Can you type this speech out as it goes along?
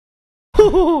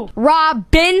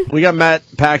Robin. We got Matt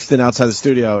Paxton outside the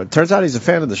studio. It turns out he's a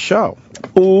fan of the show.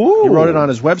 Ooh. He wrote it on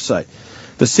his website.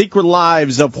 The Secret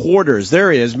Lives of Hoarders.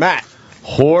 There he is, Matt.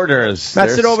 Hoarders.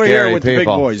 Matt, sit over here with people. the big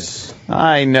boys.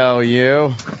 I know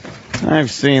you.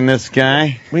 I've seen this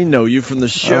guy. We know you from the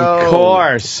show. Of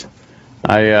course.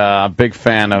 I'm a big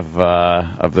fan of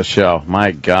the show.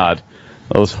 My God.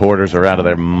 Those hoarders are out of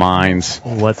their minds.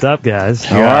 What's up, guys?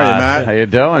 How are you, Matt? How you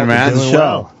doing, man? Doing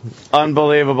well.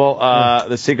 Unbelievable.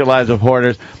 The Secret Lives of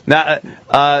Hoarders. Now,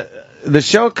 the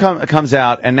show comes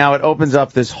out, and now it opens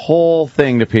up this whole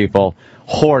thing to people.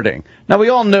 Hoarding. Now,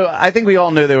 I think we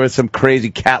all knew there was some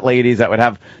crazy cat ladies that would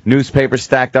have newspapers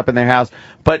stacked up in their house,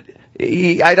 but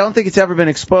I don't think it's ever been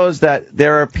exposed that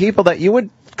there are people that you would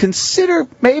consider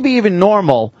maybe even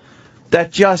normal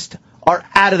that just are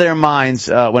out of their minds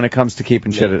when it comes to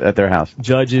keeping shit at their house.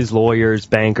 Judges, lawyers,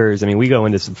 bankers. I mean, we go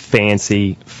into some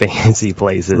fancy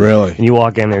places. Really? And you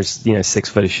walk in, there's 6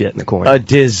 foot of shit in the corner. A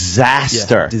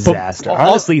disaster. Yeah, disaster.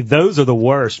 Honestly, those are the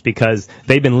worst because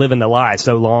they've been living the lie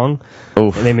so long,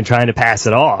 and they've been trying to pass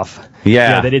it off.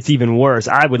 Yeah. That it's even worse.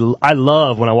 I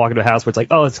love when I walk into a house where it's like,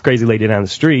 oh, it's a crazy lady down the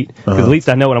street, because at least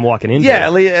I know what I'm walking into.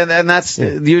 Yeah, and that's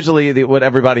usually what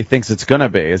everybody thinks it's going to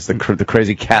be, is the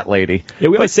crazy cat lady. Yeah,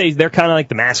 we always say they're kind of like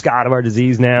the mascot of our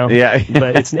disease now. Yeah.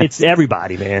 But it's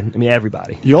everybody, man. I mean,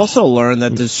 everybody. You also learn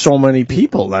that there's so many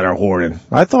people that are hoarding.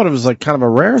 I thought it was like kind of a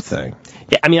rare thing.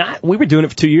 Yeah, I mean, we were doing it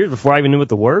for 2 years before I even knew what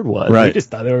the word was. Right. We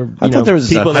just thought there were thought there was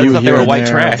people a few that here were and white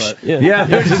there, trash. but- Yeah,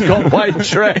 They're just called white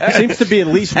trash. Seems to be at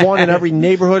least one in every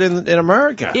neighborhood in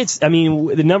America. I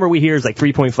mean, the number we hear is like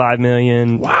 3.5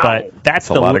 million. Wow. But that's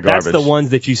a lot of that's garbage. the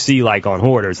ones that you see like on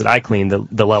Hoarders that I clean,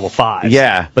 the level 5s.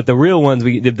 Yeah. But the real ones,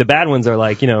 the bad ones are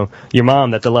like, your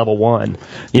mom that's a level 1.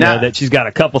 You know, that she's got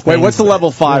a couple things. Wait, what's the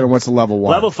level 5 and what's the level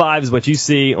 1? Level 5 is what you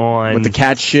see on... With the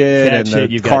cat shit Cat and shit,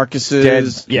 the you've got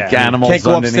carcasses. dead animals. Can't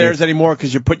go underneath. upstairs anymore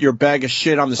because you put your bag of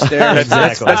shit on the stairs.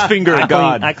 Exactly. That's finger of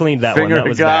God. I cleaned that Finger one. That of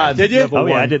was God. bad. Did you? Oh,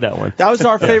 yeah, I did that one. That was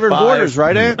our favorite 5. Hoarders,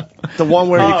 right, Aunt? The one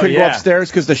where you couldn't go upstairs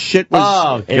because the shit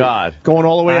was God. going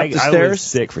all the way up the I stairs. was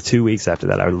sick for 2 weeks after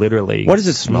that. I literally... What does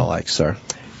it smell like, sir?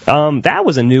 That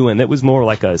was a new one. That was more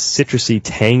like a citrusy,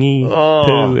 tangy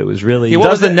poo. It was really...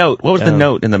 What was the note? What was the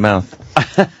note in the mouth?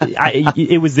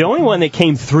 It was the only one that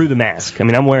came through the mask. I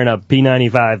mean, I'm wearing a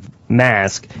P95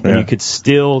 mask, and you could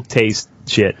still taste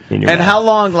shit in your mouth. How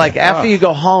long, like, after you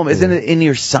go home, isn't it in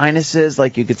your sinuses?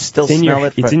 Like, you could still smell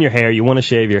it? It's in your hair. You want to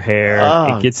shave your hair.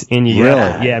 It gets in you.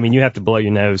 Really? Yeah, I mean, you have to blow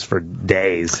your nose for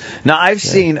days. Now, I've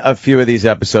seen a few of these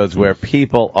episodes where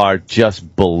people are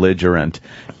just belligerent,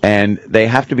 and they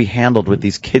have to be handled with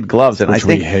these kid gloves. And Which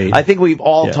we hate. I think we've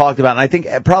all talked about, and I think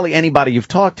probably anybody you've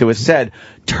talked to has said,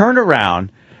 turn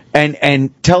around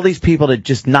and tell these people to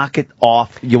just knock it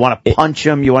off. You want to punch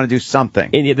them. You want to do something.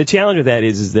 And the challenge with that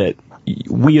is that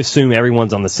we assume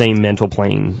everyone's on the same mental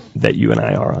plane that you and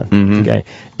I are on. Okay,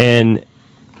 and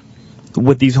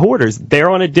with these hoarders, they're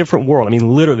on a different world. I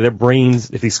mean, literally, their brains,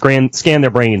 if you scan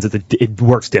their brains, it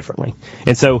works differently.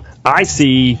 And so I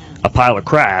see a pile of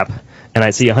crap, and I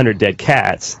see 100 dead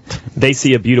cats. They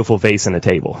see a beautiful vase on a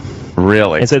table.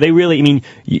 Really? And so they really, I mean,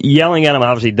 yelling at them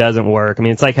obviously doesn't work. I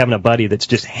mean, it's like having a buddy that's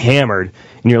just hammered,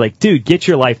 and you're like, dude, get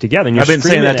your life together. And you're I've been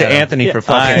saying that to screaming at him. Anthony for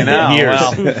fucking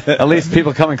years. Well, at least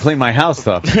people come and clean my house,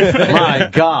 though. My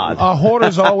God.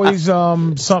 Hoarders always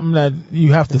something that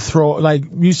you have to throw. Like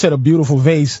you said, a beautiful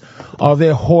vase. Are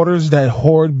there hoarders that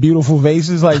hoard beautiful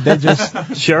vases? Like they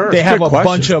just Sure. they have Good a question.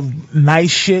 bunch of nice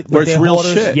shit, Where but it's they're real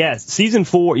hoarders? shit. Yeah, season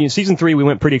 4, season 3 we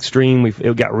went pretty extreme.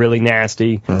 It got really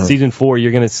nasty. Season 4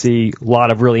 you're going to see a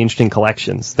lot of really interesting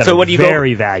collections that So are what do you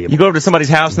very go? valuable. You go over to somebody's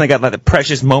house and they got like the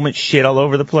precious moment shit all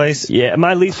over the place. Yeah,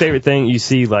 my least favorite thing you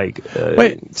see like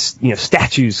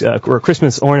statues or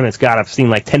Christmas ornaments. God, I've seen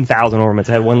like 10,000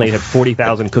 ornaments. I had one lady had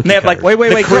 40,000 cookie They have like cutters.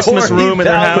 wait, Christmas room in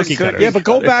their house. Cookie cutters. Yeah, but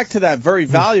go back to that very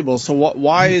valuable. So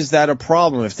why is that a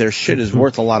problem if their shit is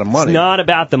worth a lot of money? It's not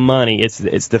about the money.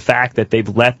 It's the fact that they've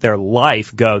let their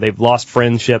life go. They've lost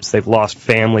friendships. They've lost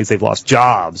families. They've lost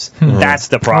jobs. That's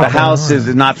the The problem. house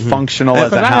is not functional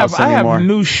as a house I anymore. have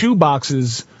new shoe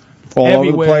boxes All over the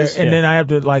everywhere, place? and then I have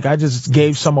to I just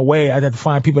gave some away. I had to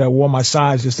find people that wore my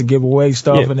size just to give away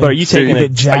stuff. Yeah, and but are you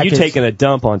taking jackets. a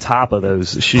dump on top of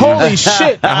those shoes? Holy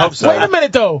shit! I hope so. Wait a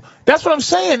minute though. That's what I'm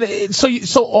saying. So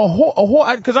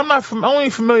because I'm only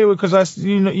familiar with because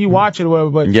you watch it or whatever.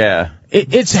 But Yeah.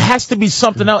 it has to be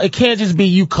something else. It can't just be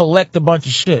you collect a bunch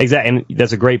of shit. Exactly, and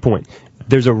that's a great point.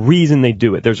 There's a reason they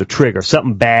do it. There's a trigger.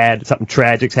 Something bad, something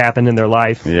tragic's happened in their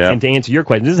life. Yeah. And to answer your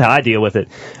question, this is how I deal with it.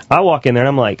 I walk in there and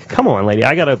I'm like, come on, lady,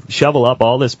 I got to shovel up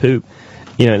all this poop.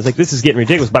 it's like, this is getting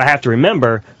ridiculous, but I have to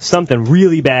remember something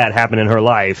really bad happened in her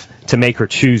life to make her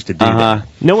choose to do that.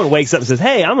 No one wakes up and says,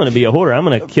 hey, I'm going to be a hoarder. I'm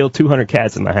going to kill 200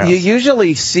 cats in my house. You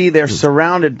usually see they're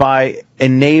surrounded by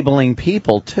enabling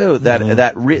people, too,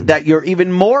 that you're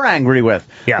even more angry with.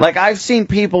 Yeah. Like, I've seen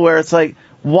people where it's like,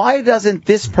 why doesn't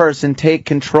this person take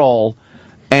control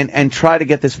and try to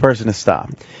get this person to stop?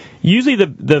 Usually,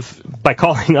 by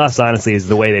calling us, honestly, is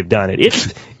the way they've done it.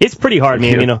 It's pretty hard,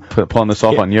 man. Pulling this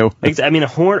off on you. I mean, a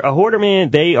hoarder,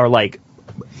 man, they are like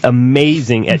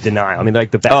amazing at denial. I mean, like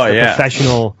the best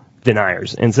professional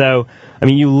deniers. And so, I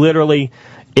mean, you literally.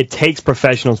 It takes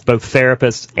professionals, both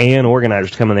therapists and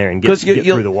organizers, to come in there and get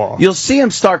through the wall. You'll see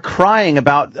them start crying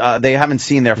about they haven't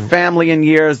seen their family in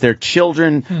years, their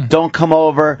children don't come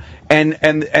over,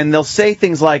 and they'll say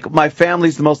things like, my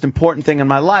family's the most important thing in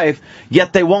my life,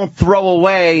 yet they won't throw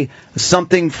away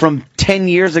something from 10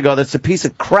 years ago that's a piece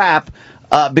of crap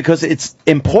because it's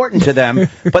important to them,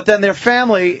 but then their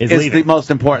family is the most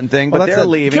important thing, but they're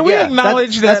leaving. Can we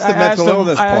acknowledge that that's the mental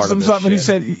illness part I asked him of something,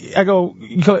 shit. he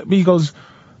said, he goes,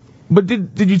 but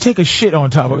did you take a shit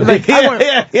on top of it? Like,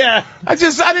 I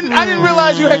didn't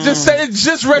realize you had just said it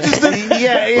just registered.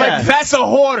 Like, that's a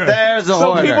hoarder. There's a hoarder.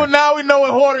 So hoarder. people now we know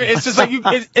what hoarder is. It's just like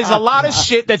it's a lot of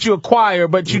shit that you acquire,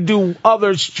 but you do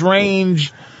other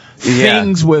strange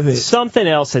things with it. Something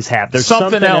else has happened. There's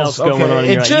something else going on.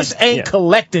 It just ain't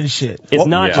collecting shit. It's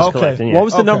not just collecting. What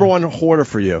was the number one hoarder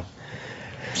for you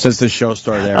since the show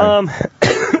started airing?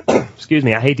 Excuse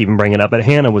me, I hate to even bring it up, but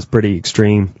Hannah was pretty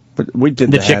extreme. But we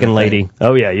did the chicken lady.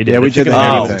 Oh yeah, you did. Yeah, we did.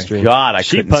 Oh God,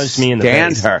 she punched me in the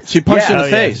face. Her. She punched you in the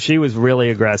face. She was really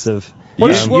aggressive.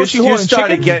 You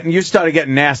started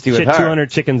getting nasty with her. 200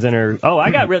 chickens in her. Oh,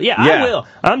 I got really. I will.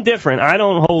 I'm different. I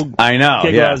don't hold. I know.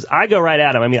 I go right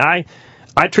at them. I mean, I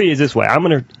treat it this way.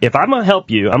 If I'm gonna help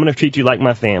you, I'm gonna treat you like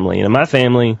my family. And in my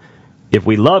family, if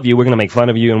we love you, we're going to make fun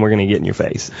of you and we're going to get in your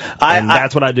face. And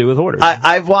that's what I do with Hoarders.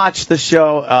 I've watched the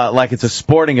show like it's a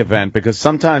sporting event because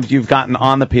sometimes you've gotten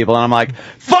on the people and I'm like,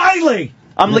 finally!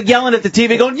 I'm yelling at the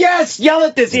TV going, yes, yell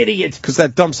at this idiot. Because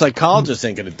that dumb psychologist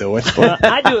ain't going to do it. Well,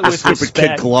 I do it with stupid respect.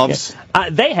 Kid gloves. Yeah.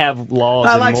 They have laws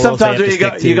I and like morals sometimes they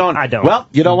when have to you're going, I don't. Well,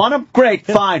 you don't want them? Great,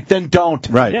 fine, then don't.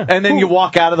 Right. Yeah. And then you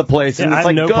walk out of the place and it's I have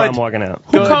like, no good. problem walking out.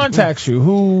 Who contacts you?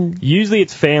 Who? Usually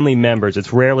it's family members.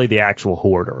 It's rarely the actual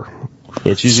hoarder.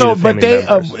 It's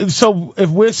usually so if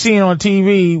we're seeing on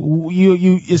TV,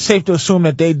 it's safe to assume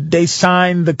that they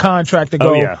signed the contract to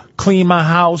go clean my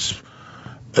house.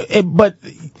 But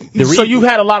so you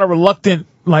had a lot of reluctant,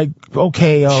 like,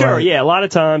 okay, all sure, right. Yeah, a lot of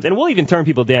times, and we'll even turn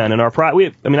people down in our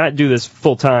I do this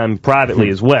full time privately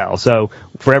as well. So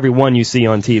for every one you see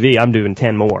on TV, I'm doing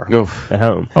 10 more at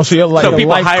home. Oh, so you're like so a people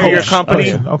life hire coach. your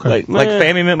company, okay. like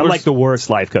family members. I'm like the worst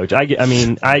life coach.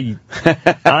 I'm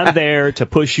there to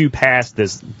push you past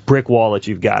this brick wall that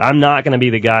you've got. I'm not going to be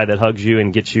the guy that hugs you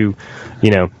and gets you,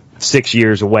 6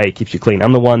 years away, keeps you clean.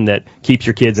 I'm the one that keeps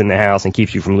your kids in the house and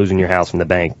keeps you from losing your house from the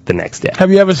bank the next day.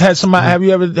 Have you ever had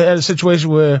a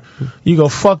situation where you go,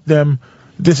 fuck them,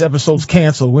 this episode's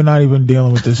canceled, we're not even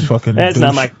dealing with this fucking That's douche.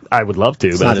 not my, I would love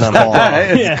to, but not it's his not call. my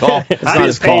It's call. It's not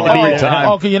his call every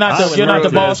time. Okay, you're not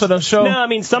the boss of the show? No, I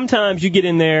mean, sometimes you get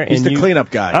in there and He's the cleanup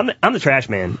guy. I'm the trash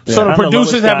man. So the I'm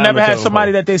producers lowest have guy never on the had totem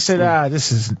somebody pole. that they said,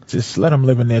 this is, just let them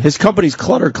live in there. His company's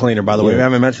Clutter Cleaner, by the way. We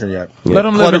haven't mentioned it yet. Let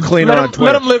them Clutter Cleaner on Twitter.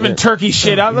 Let them live in turkey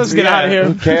shit. Let's get out of here.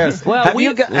 Who cares? Well,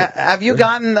 have you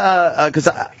gotten, because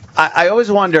I always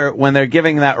wonder when they're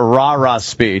giving that rah-rah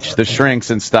speech, the shrinks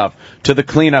and stuff, to the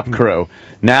cleanup crew.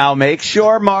 Now, make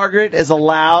sure Margaret is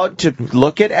allowed to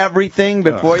look at everything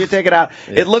before you take it out.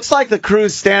 It looks like the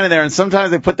crew's standing there, and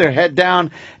sometimes they put their head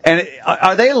down. And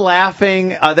are they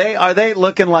laughing? Are they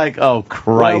looking like, oh,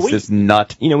 Christ, this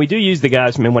nut? We do use the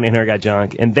guys from 1-800 Got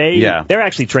Junk, and they're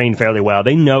actually trained fairly well.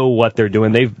 They know what they're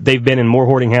doing. They've been in more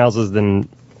hoarding houses than...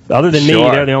 Other than me,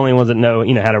 they're the only ones that know,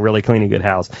 how to really clean a good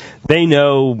house. They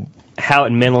know how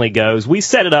it mentally goes. We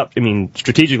set it up,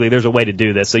 strategically, there's a way to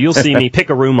do this. So you'll see me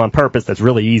pick a room on purpose that's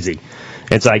really easy.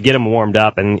 And so I get them warmed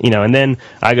up, and then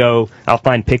I'll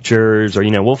find pictures, or,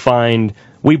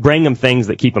 we bring them things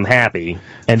that keep them happy,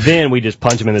 and then we just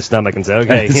punch them in the stomach and say,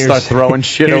 okay, start throwing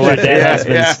shit away. Here's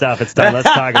your stuff. It's done. Let's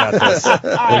talk about this.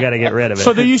 We got to get rid of it.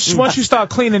 So once you start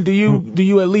cleaning, do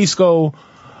you at least go,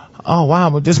 oh wow,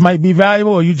 but this might be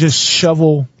valuable, or you just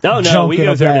shovel No, junk we in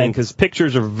go a through everything bag. because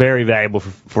pictures are very valuable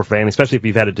for family, especially if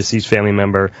you've had a deceased family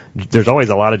member. There's always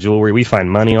a lot of jewelry. We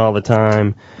find money all the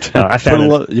time. I found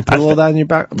you put a little down in your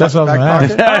back. That's what I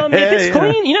was pocket. gonna if it's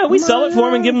clean, you know, we sell it for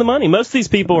them and give them the money. Most of these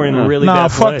people are in a really Nah,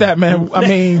 bad fuck way. that, man. I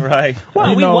mean, Right.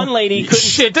 Well, you know, one lady couldn't.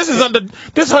 shit, this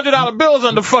 $100 bill is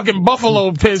under fucking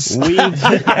buffalo piss. You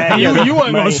You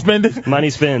ain't gonna spend it. Money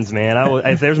spends, man.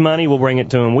 If there's money, we'll bring it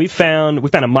to him. We found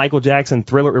a Michael Jackson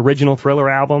original Thriller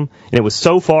album, and it was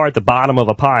so far at the bottom of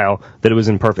a pile that it was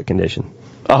in perfect condition.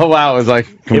 Oh wow, it was like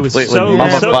completely It was so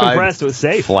mummified, compressed, it was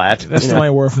safe. flat. That still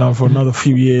ain't worth nothing for another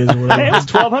few years or Hey, it whatever. was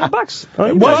 $1,200.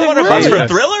 $1,200 for a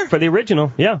Thriller? For the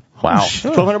original, yeah. Wow.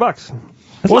 $1,200. That's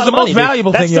What was a lot the of money, most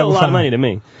valuable dude. thing That's you still ever a lot of found? money to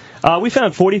me. We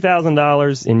found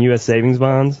 $40,000 in U.S. savings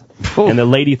bonds, and the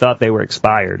lady thought they were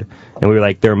expired. And we were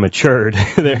like, they're matured.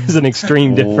 There's an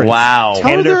extreme difference. Wow. Tell her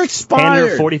Handed they're her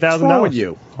expired. $40,000. What's wrong with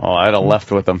you? Oh, I'd have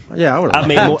left with them. Yeah, I would have.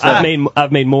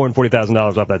 I've made more than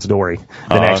 $40,000 off that story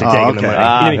than actually taking the okay.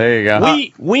 money. There you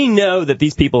go. We know that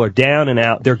these people are down and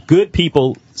out. They're good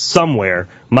people somewhere.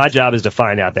 My job is to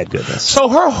find out that goodness. So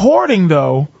her hoarding,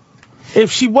 though,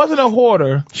 if she wasn't a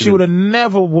hoarder, she would have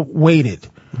never waited.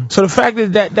 So the fact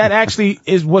that actually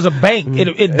was a bank, it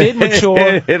did mature.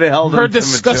 It held her them to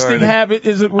disgusting maturity. habit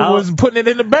was putting it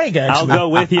in the bank. Actually, I'll go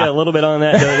with you a little bit on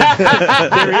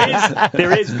that.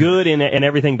 There is good in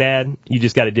everything bad. You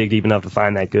just got to dig deep enough to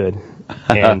find that good.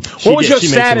 And what was your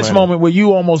saddest moment where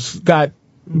you almost it got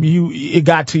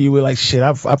to you with like shit?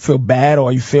 I feel bad,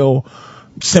 or you feel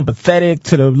sympathetic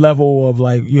to the level of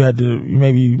like you had to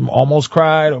maybe almost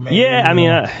cried, or maybe, yeah, I mean,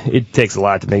 it takes a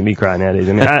lot to make me cry nowadays.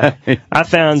 I mean, I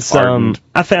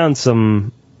found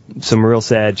some real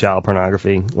sad child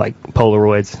pornography, like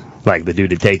Polaroids, like the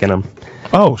dude had taken them.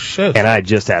 Oh shit! And I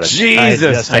just had a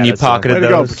Jesus. And you pocketed Way to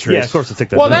go, those? Patrice. Yeah, of course I took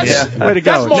those. Well, that's Way to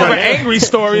go. That's more of an angry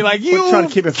story. Like you trying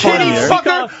to keep it funny kitty here.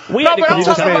 fucker. We had to but call I'm You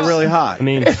just talking made it about- really hot. I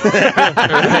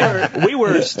mean, we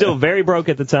were still very broke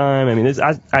at the time. I mean,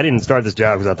 I didn't start this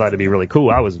job because I thought it'd be really cool.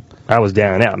 I was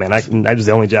down and out, man. I was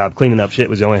the only job. Cleaning up shit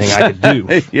was the only thing I could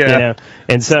do. Yeah. You know?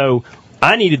 And so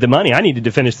I needed the money. I needed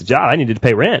to finish the job. I needed to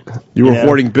pay rent. You were know?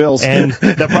 hoarding bills. And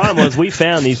the problem was we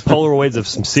found these Polaroids of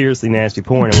some seriously nasty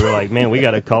porn, and we were like, man, we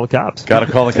got to call the cops. Got to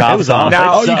call the It cops was on.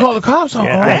 awful. Oh, you call the cops on?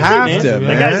 Yeah, Oh, I have man. to,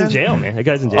 That guy's in man. jail, man. That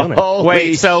guy's in jail now. Holy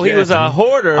Wait, so he shit. was a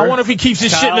hoarder. I wonder if he keeps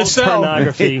his shit in his Child cell.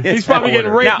 pornography. He's probably getting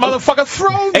raped. Now- Motherfucker,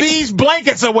 throw these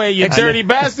blankets away, you dirty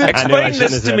bastard. I knew I Explain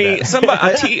shouldn't this have to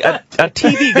said me. that. A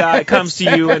TV guy comes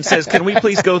to you and says, "Can we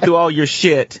please go through all your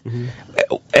shit?"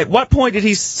 At what point did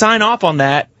he sign off on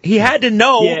that? He had to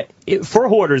know. Yeah, for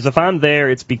hoarders, if I'm there,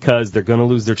 it's because they're going to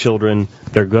lose their children,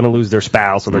 they're going to lose their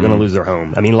spouse, or they're going to lose their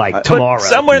home. I mean, like tomorrow. But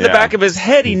somewhere in the Yeah. back of his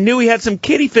head, he knew he had some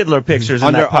kitty fiddler pictures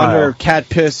in that pile. under cat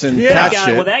piss and cat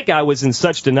shit. That guy was in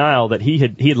such denial that he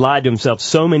had lied to himself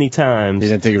so many times. He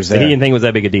didn't think it was that there. He didn't think it was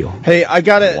that big a deal. Hey, I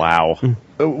got it. Wow.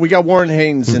 We got Warren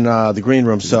Haynes in the green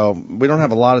room, so we don't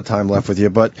have a lot of time left with you.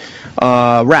 But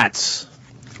rats.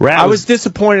 I was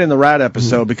disappointed in the rat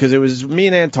episode because it was me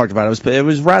and Ann talked about it. It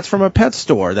was rats from a pet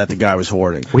store that the guy was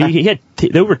hoarding. He had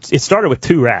it started with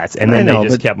 2 rats, and then they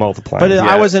just kept multiplying. But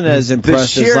I wasn't as The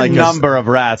impressed sheer as like number of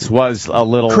rats was a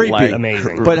little creepy, like,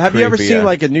 amazing. But have you ever creepy, seen yeah.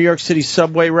 like a New York City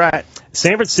subway rat?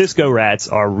 San Francisco rats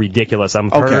are ridiculous. I've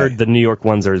heard the New York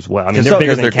ones are as well. I mean, they're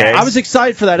bigger than cats. I was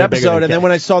excited for that They're bigger episode, than and then cats.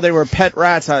 when I saw they were pet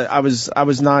rats, I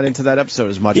was not into that episode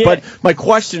as much. Yeah. But my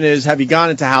question is, have you gone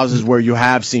into houses where you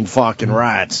have seen fucking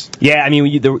rats? Yeah, I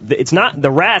mean, it's not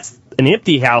the rats. An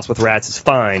empty house with rats is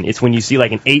fine. It's when you see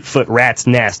like an 8-foot rat's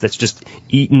nest that's just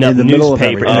eating up In the middle of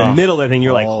newspaper in everything. the middle of everything.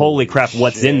 You're like, Oh, holy crap,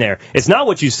 what's shit. in there? It's not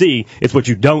what you see, it's what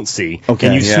you don't see. Okay,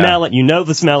 and you yeah. smell it. You know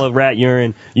the smell of rat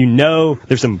urine. You know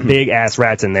there's some big ass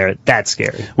rats in there. That's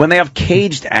scary. When they have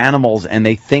caged animals and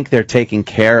they think they're taking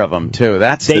care of them too.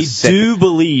 That's They the sick- do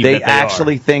believe they that they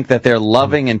actually think that they're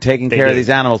loving and taking They care of do. these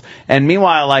animals. And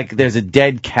meanwhile, like there's a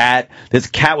dead cat. There's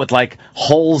a cat with like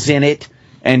holes in it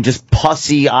and just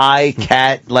pussy eye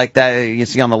cat like that you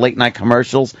see on the late night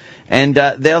commercials. And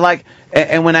they're like,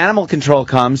 and when animal control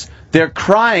comes, they're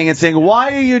crying and saying,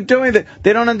 "Why are you doing that?"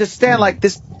 They don't understand. Like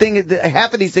this thing,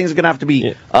 half of these things are going to have to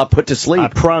be put to sleep. I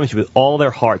promise you, with all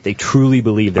their heart, they truly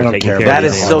believe they're I don't taking care care about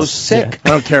of That these is so animals. sick. I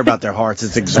don't care about their hearts.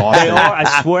 It's exhausting. They are.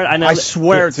 I swear. I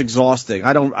swear it's exhausting.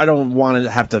 I don't want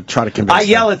to have to try to convince I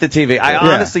yell at the TV. I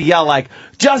honestly yell like,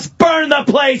 "Just burn the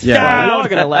place Yeah. down!" Y'all are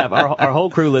gonna laugh. Our whole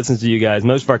crew listens to you guys.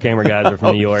 Most of our camera guys are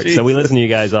from New York, so we listen to you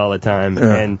guys all the time.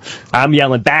 And I'm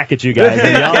yelling back at you guys,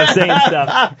 and y'all are saying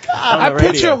stuff. I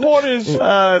picture Hoarders.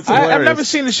 I've never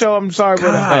seen the show. I'm sorry,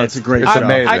 but Oh, it's a great It's show.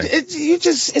 amazing.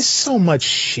 it's so much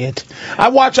shit.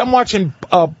 I'm watching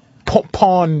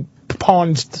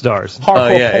pawn stars. Hardcore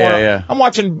porn. Yeah. I'm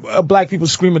watching black people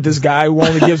scream at this guy who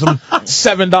only gives them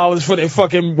 $7 for their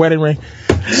fucking wedding ring.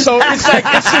 So it's like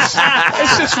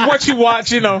it's just what you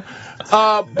watch, you know.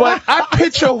 But I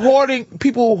picture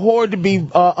people who hoard to be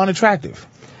unattractive.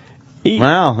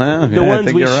 Wow, the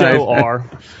ones we show are,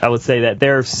 I would say that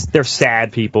they're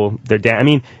sad people. They're down. I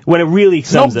mean, when it really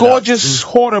sums no gorgeous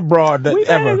hoarder broad we've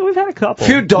had a couple.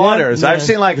 Few daughters. I've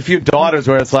seen like a few daughters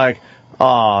where it's like,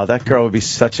 oh, that girl would be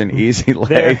such an easy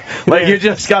lay. Like you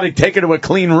just got to take her to a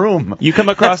clean room. You come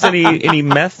across any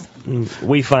meth?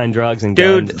 We find drugs and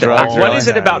guns. Dude, drugs. What is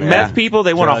it about meth people?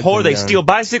 They want to whore. They steal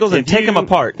bicycles and take them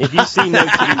apart. If you see no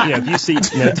teeth, if you see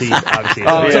no teeth,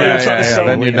 obviously.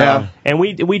 Then you know. And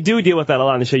we do deal with that a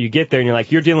lot on the show. You get there and you're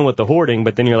like, you're dealing with the hoarding,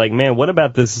 but then you're like, man, what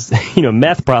about this,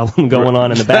 meth problem going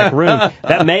on in the back room?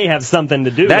 That may have something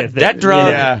to do with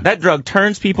it. That drug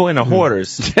turns people into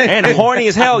hoarders. And horny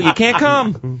as hell. You can't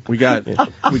come. We definitely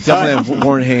have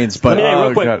Warren Haynes, but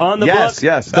real quick, on the book,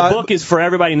 the book is for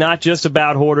everybody, not just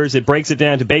about hoarders. It breaks it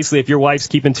down to basically if your wife's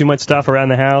keeping too much stuff around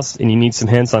the house and you need some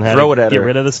hints on how to get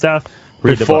rid of the stuff.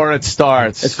 Before it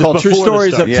starts. It's called True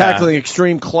Stories of Tackling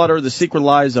Extreme Clutter, The Secret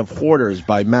Lives of Hoarders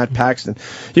by Matt Paxton.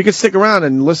 You can stick around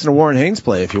and listen to Warren Haynes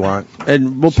play if you want.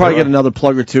 And we'll probably get another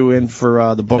plug or two in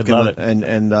for the book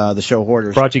and the show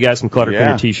Hoarders. Brought you guys some Clutter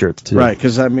Cleaner t-shirts, too. Right,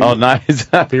 because I mean... Oh, nice.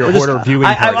 For your hoarder viewing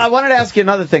party. I wanted to ask you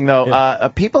another thing,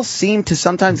 though. People seem to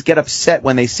sometimes get upset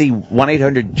when they see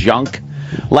 1-800-JUNK.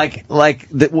 Like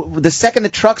the second the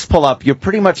trucks pull up, you're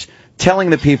pretty much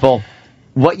telling the people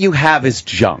what you have is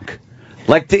junk.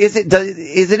 Like,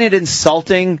 isn't it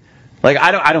insulting? Like,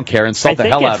 I don't care. Insult the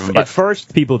hell out of them. At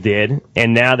first, people did,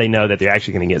 and now they know that they're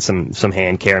actually going to get some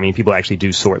hand care. I mean, people actually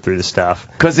do sort through the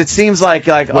stuff. Because it seems like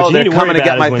they're coming to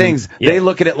get my things. They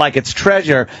look at it like it's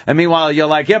treasure, and meanwhile, you're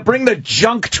like, bring the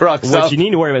junk trucks up. What you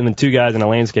need to worry about when two guys in a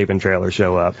landscaping trailer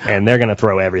show up, and they're going to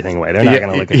throw everything away. They're not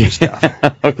going to look at your stuff.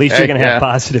 At least you're going to have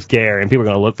positive care, and people are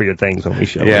going to look for your things when we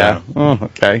show up. Oh,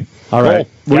 okay. All right.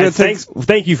 Cool.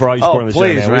 Thank you for all your support on the show,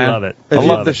 man. We love it. I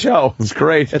love the show. It's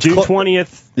great. June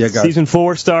 20th, season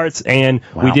 4 starts, and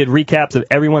we did recaps of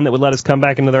everyone that would let us come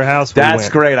back into their house. That's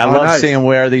great. I love seeing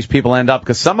where these people end up,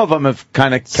 because some of them have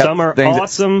kind of kept some are things,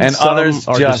 awesome, and some others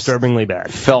are just disturbingly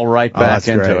bad. Fell right back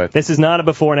into it. This is not a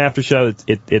before and after show.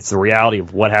 It's the reality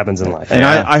of what happens in life. And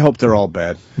I hope they're all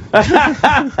bad. We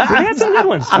had some good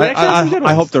ones.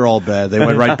 I hope they're all bad. They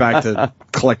went right back to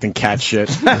collecting cat shit.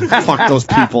 Fuck those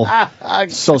people.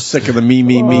 So sick of the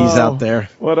me's out there.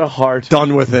 What a heart.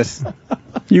 Done with it.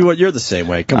 You're the same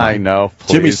way. Come on. I know.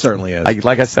 Please. Jimmy certainly is.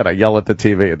 Like I said, I yell at the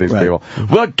TV at these people.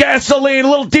 Well, gasoline, a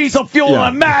little diesel fuel,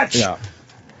 and a match. Yeah.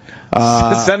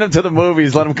 Send them to the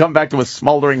movies. Let them come back to a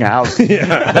smoldering house.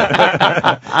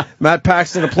 Matt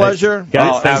Paxton, a pleasure.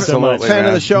 Guys, thanks so much. Fan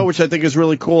of the show, which I think is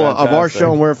really cool, of our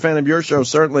show, and we're a fan of your show,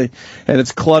 certainly. And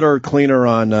it's Clutter Cleaner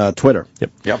on Twitter.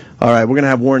 Yep. All right, we're going to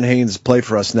have Warren Haynes play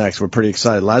for us next. We're pretty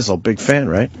excited. Laszlo, big fan,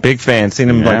 right? Big fan. Seen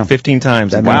him like 15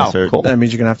 times in concert. Cool. That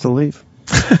means you're going to have to leave.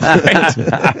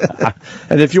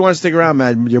 And if you want to stick around,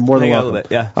 Matt, you're more than welcome.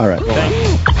 Yeah. All right.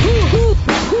 Thanks.